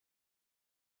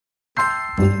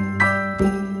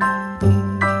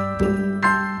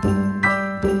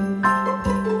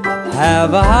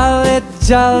Have a holly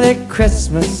jolly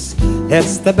Christmas,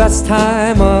 it's the best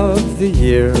time of the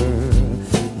year.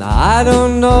 Now I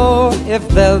don't know if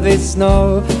there'll be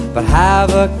snow, but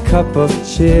have a cup of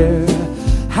cheer.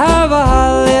 Have a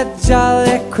holly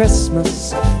jolly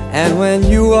Christmas, and when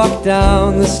you walk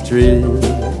down the street,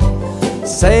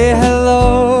 say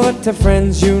hello to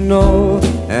friends you know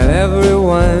and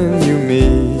everyone you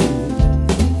meet.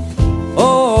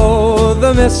 Oh,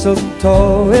 the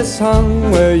mistletoe is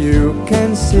hung where you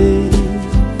can see.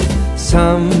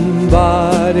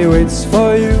 Somebody waits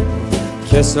for you,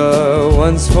 kiss her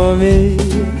once for me.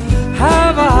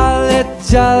 Have a holly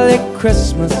jolly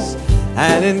Christmas,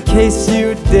 and in case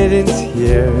you didn't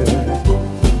hear,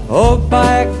 oh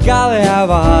by golly, have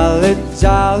a holly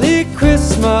jolly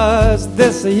Christmas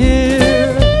this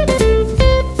year.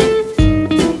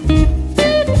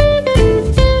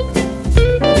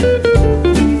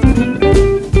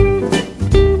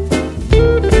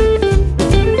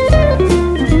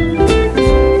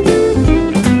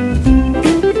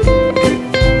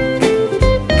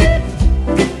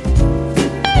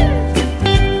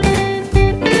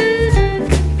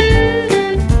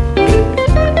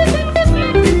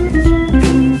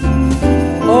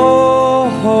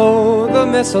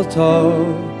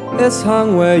 Mistletoe is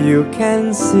hung where you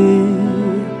can see.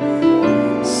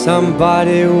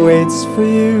 Somebody waits for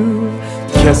you,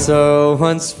 kiss her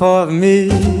once for me.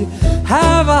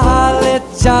 Have a holly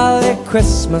jolly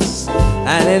Christmas,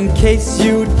 and in case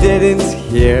you didn't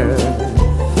hear,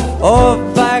 oh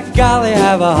by golly,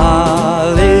 have a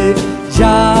holly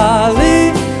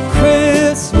jolly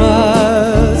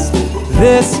Christmas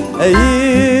this year.